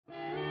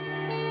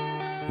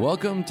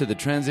Welcome to the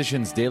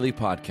Transitions Daily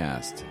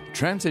podcast.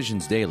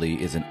 Transitions Daily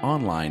is an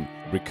online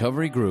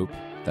recovery group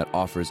that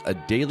offers a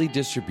daily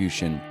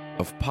distribution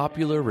of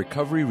popular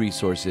recovery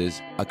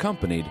resources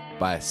accompanied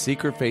by a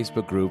secret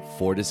Facebook group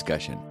for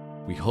discussion.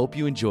 We hope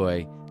you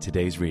enjoy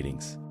today's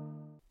readings.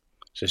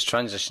 This is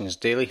Transitions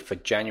Daily for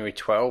January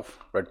 12,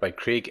 read by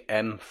Craig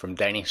M. from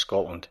Denny,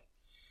 Scotland.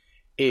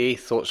 AA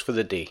Thoughts for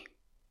the Day.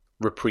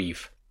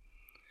 Reprieve.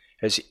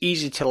 It's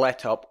easy to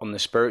let up on the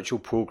spiritual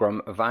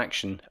programme of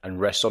action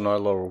and rest on our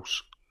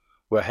laurels.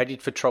 We're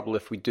headed for trouble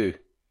if we do,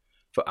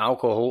 for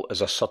alcohol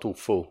is a subtle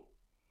foe.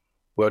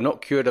 We're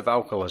not cured of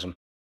alcoholism.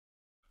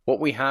 What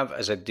we have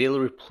is a daily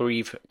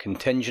reprieve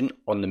contingent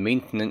on the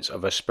maintenance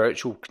of a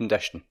spiritual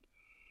condition.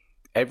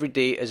 Every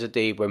day is a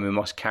day when we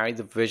must carry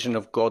the vision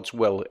of God's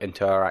will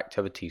into our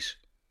activities.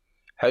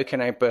 How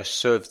can I best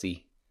serve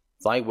Thee?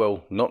 Thy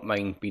will, not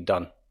mine, be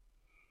done.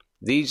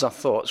 These are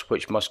thoughts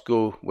which must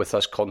go with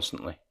us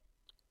constantly.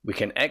 We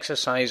can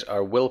exercise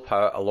our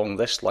willpower along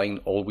this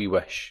line all we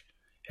wish.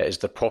 It is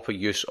the proper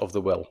use of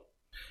the will.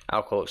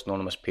 Alcoholics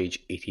Anonymous, page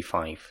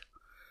 85.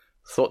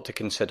 Thought to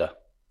consider.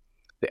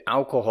 The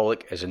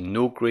alcoholic is in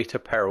no greater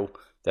peril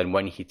than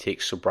when he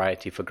takes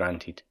sobriety for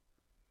granted.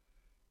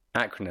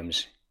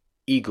 Acronyms.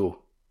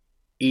 Ego.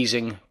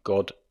 Easing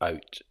God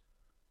out.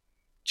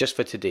 Just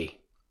for today.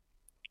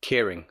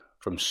 Caring.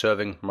 From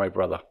serving my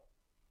brother.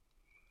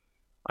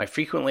 I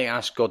frequently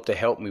ask God to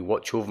help me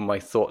watch over my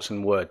thoughts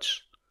and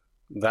words,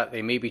 that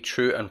they may be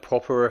true and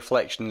proper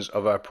reflections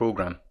of our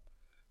programme,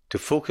 to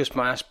focus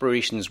my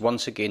aspirations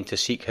once again to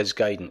seek His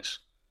guidance,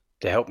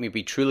 to help me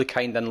be truly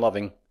kind and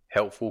loving,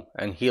 helpful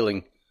and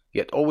healing,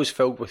 yet always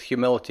filled with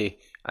humility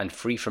and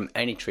free from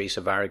any trace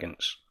of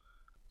arrogance.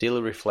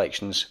 Daily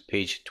Reflections,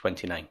 page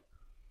 29.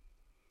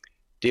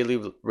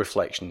 Daily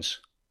Reflections.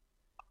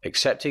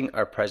 Accepting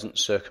our present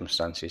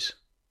circumstances.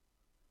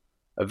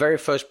 Our very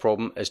first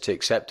problem is to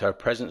accept our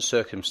present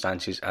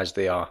circumstances as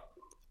they are,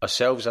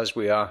 ourselves as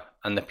we are,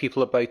 and the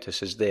people about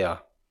us as they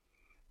are.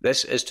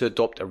 This is to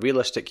adopt a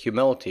realistic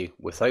humility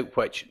without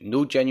which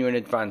no genuine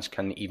advance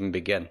can even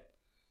begin.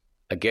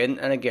 Again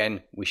and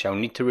again we shall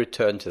need to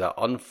return to that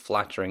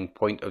unflattering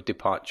point of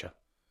departure.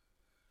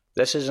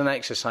 This is an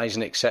exercise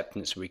in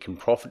acceptance we can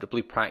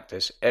profitably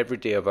practice every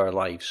day of our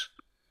lives,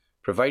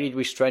 provided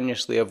we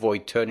strenuously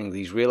avoid turning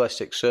these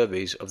realistic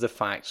surveys of the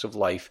facts of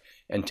life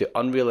into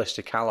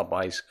unrealistic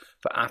alibis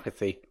for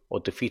apathy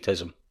or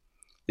defeatism.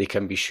 They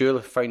can be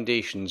sure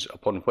foundations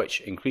upon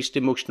which increased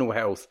emotional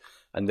health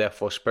and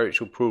therefore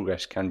spiritual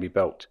progress can be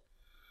built.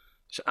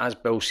 So as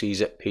Bill sees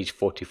it, page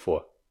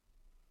 44.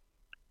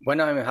 When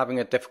I am having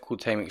a difficult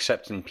time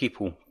accepting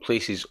people,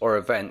 places or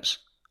events,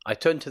 I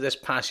turn to this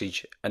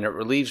passage and it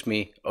relieves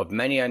me of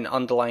many an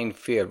underlying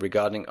fear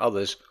regarding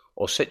others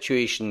or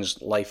situations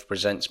life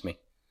presents me.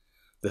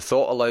 The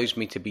thought allows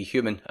me to be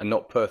human and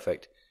not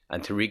perfect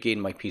and to regain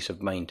my peace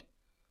of mind.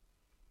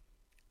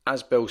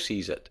 As Bill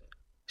sees it.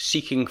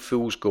 Seeking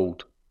fool's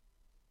gold.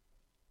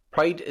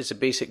 Pride is the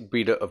basic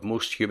breeder of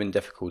most human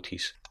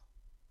difficulties,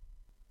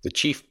 the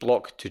chief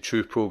block to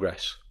true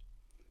progress.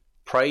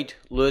 Pride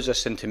lures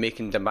us into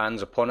making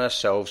demands upon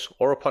ourselves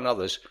or upon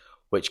others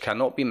which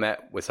cannot be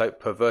met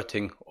without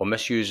perverting or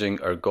misusing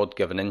our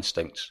God-given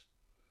instincts.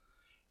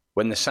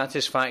 When the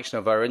satisfaction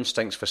of our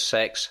instincts for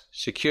sex,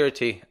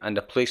 security, and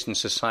a place in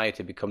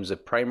society becomes the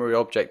primary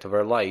object of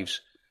our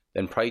lives,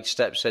 then pride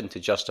steps in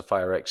to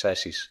justify our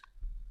excesses.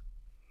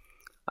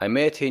 I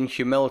may attain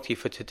humility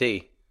for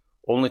today,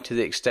 only to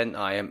the extent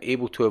I am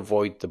able to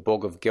avoid the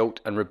bog of guilt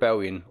and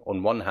rebellion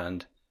on one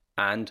hand,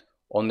 and,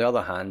 on the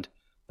other hand,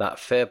 that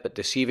fair but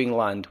deceiving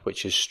land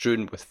which is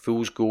strewn with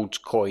fool's gold's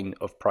coin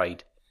of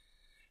pride.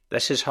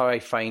 This is how I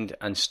find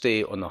and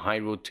stay on the high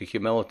road to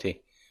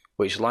humility,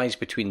 which lies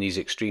between these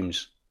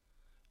extremes.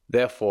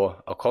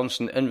 Therefore, a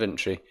constant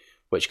inventory,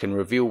 which can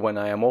reveal when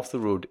I am off the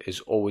road,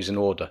 is always in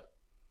order.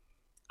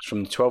 It's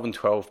from the 12 and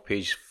 12,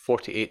 page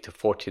 48 to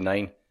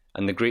 49,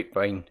 and The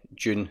Grapevine,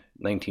 June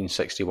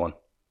 1961.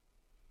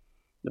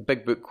 The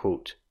Big Book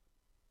quote.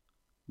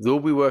 Though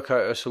we work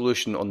out a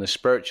solution on the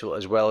spiritual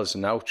as well as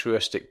an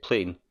altruistic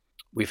plane,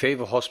 we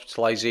favour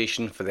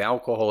hospitalisation for the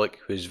alcoholic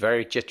who is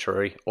very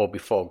jittery or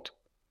befogged.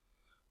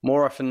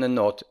 More often than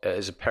not, it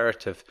is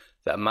imperative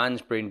that a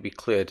man's brain be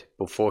cleared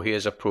before he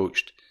is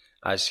approached,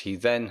 as he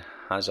then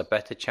has a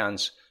better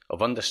chance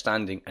of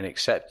understanding and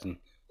accepting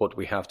what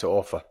we have to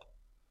offer.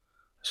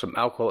 From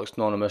Alcoholics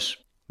Anonymous,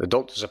 The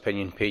Doctor's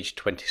Opinion, page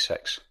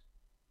 26.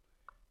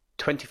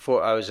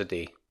 24 hours a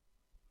day.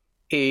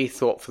 AA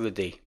Thought for the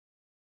Day.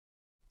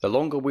 The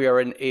longer we are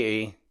in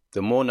AA,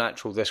 the more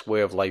natural this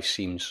way of life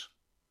seems.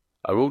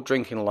 Our old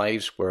drinking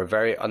lives were a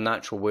very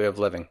unnatural way of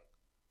living.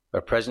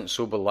 Our present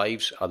sober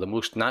lives are the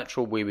most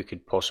natural way we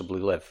could possibly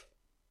live.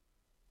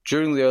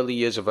 During the early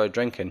years of our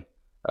drinking,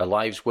 our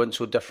lives weren't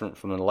so different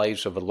from the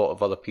lives of a lot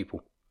of other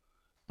people.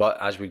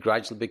 But as we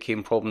gradually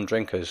became problem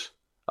drinkers,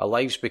 our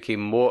lives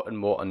became more and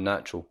more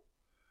unnatural.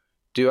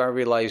 Do I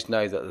realise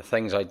now that the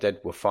things I did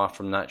were far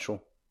from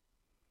natural?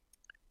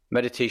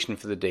 Meditation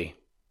for the day.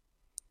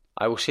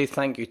 I will say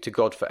thank you to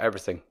God for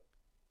everything,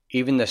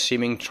 even the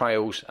seeming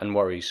trials and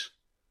worries.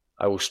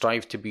 I will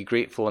strive to be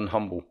grateful and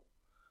humble.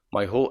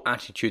 My whole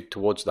attitude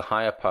towards the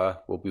higher power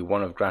will be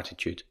one of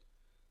gratitude.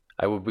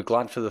 I will be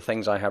glad for the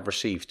things I have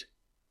received.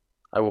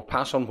 I will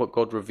pass on what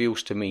God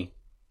reveals to me.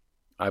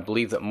 I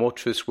believe that more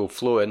truths will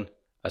flow in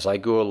as I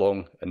go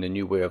along in the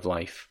new way of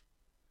life.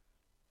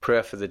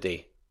 Prayer for the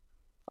day.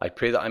 I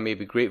pray that I may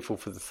be grateful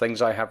for the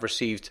things I have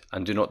received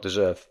and do not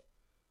deserve.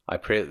 I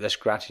pray that this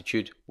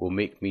gratitude will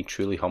make me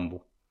truly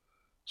humble.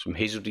 It's from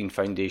Hazeldean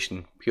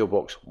Foundation, PO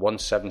Box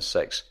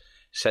 176,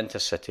 Centre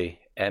City,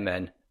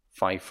 MN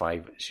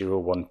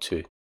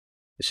 55012.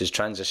 This is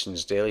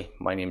Transitions Daily.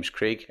 My name is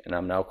Craig and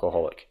I'm an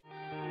alcoholic.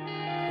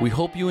 We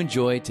hope you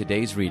enjoyed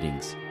today's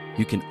readings.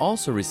 You can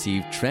also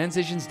receive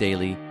Transitions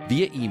Daily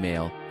via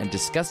email and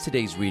discuss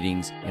today's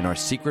readings in our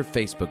secret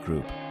Facebook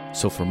group.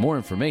 So for more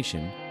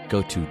information,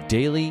 go to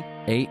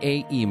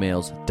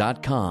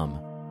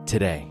dailyaaemails.com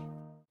today.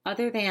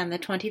 Other than the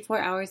 24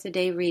 hours a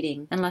day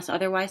reading, unless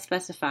otherwise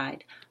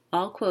specified,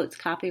 all quotes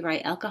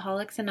copyright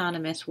Alcoholics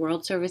Anonymous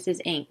World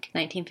Services, Inc.,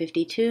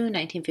 1952,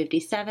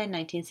 1957,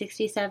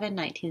 1967,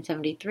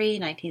 1973,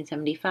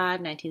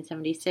 1975,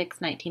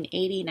 1976,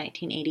 1980,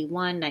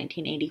 1981,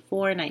 1984,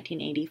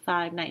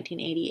 1985,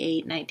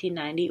 1988,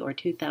 1990, or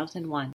 2001.